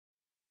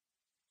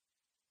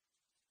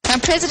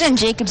President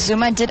Jacob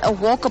Zuma did a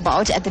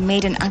walkabout at the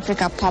Made in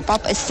Africa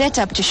pop-up, a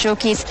setup to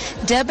showcase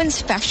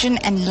Durban's fashion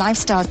and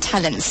lifestyle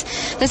talents.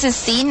 This is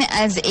seen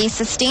as a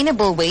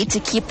sustainable way to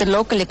keep the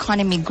local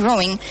economy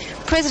growing.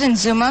 President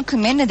Zuma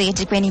commended the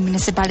eThekwini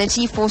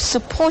municipality for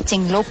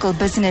supporting local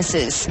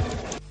businesses.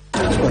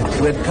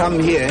 We come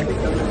here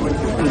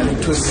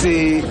to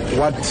see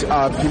what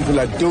our people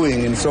are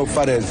doing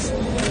insofar as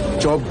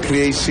job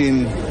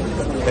creation,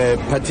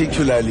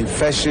 particularly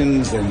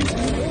fashions and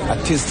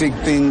artistic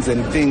things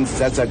and things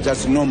that are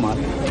just normal,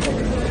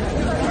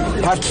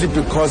 partly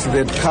because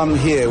they'd come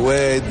here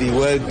where the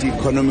World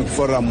Economic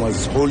Forum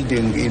was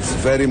holding its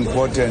very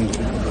important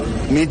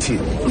meeting,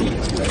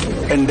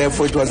 and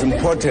therefore it was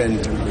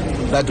important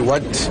that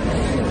what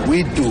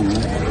we do,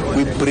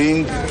 we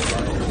bring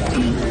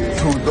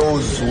to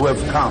those who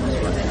have come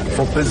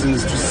for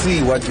business to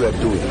see what we are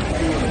doing.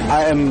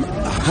 I am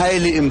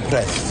highly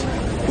impressed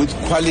with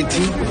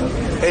quality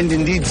and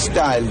indeed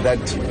style that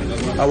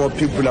our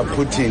people are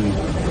putting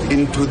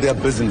into their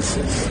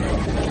businesses.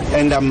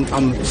 And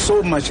I'm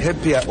so much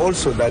happier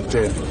also that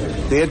the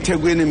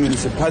eThekwini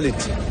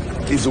municipality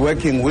is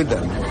working with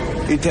them.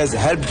 It has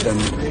helped them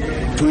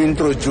to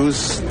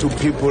introduce to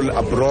people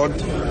abroad,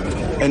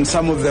 and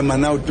some of them are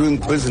now doing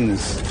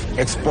business,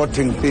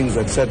 exporting things,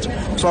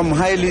 etc. So I'm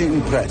highly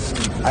impressed.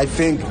 I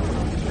think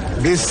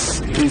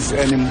this is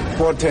an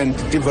important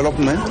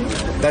development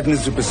that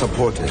needs to be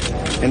supported.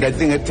 And I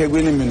think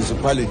eThekwini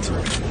municipality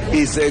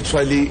is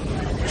actually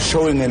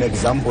showing an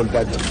example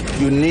that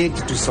you need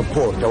to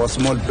support our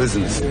small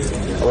businesses,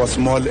 our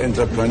small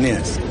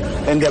entrepreneurs.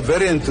 And they're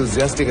very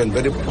enthusiastic and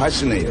very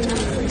passionate.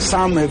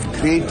 Some have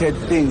created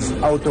things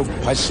out of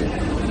passion.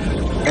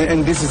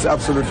 And this is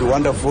absolutely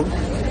wonderful.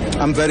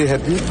 I'm very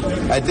happy.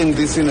 I think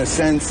this, in a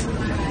sense,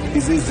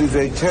 is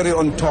a cherry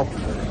on top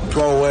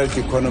to our World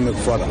Economic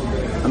Forum.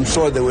 I'm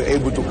sure they were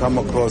able to come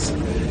across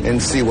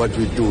and see what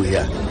we do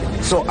here.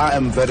 So I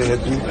am very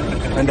happy,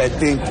 and I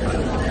think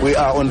we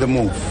are on the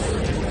move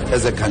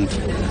as a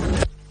country.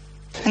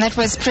 And that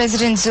was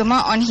President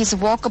Zuma on his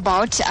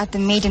walkabout at the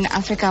Made in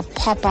Africa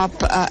pop-up,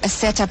 a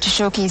setup to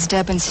showcase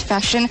Durban's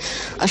fashion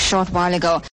a short while ago.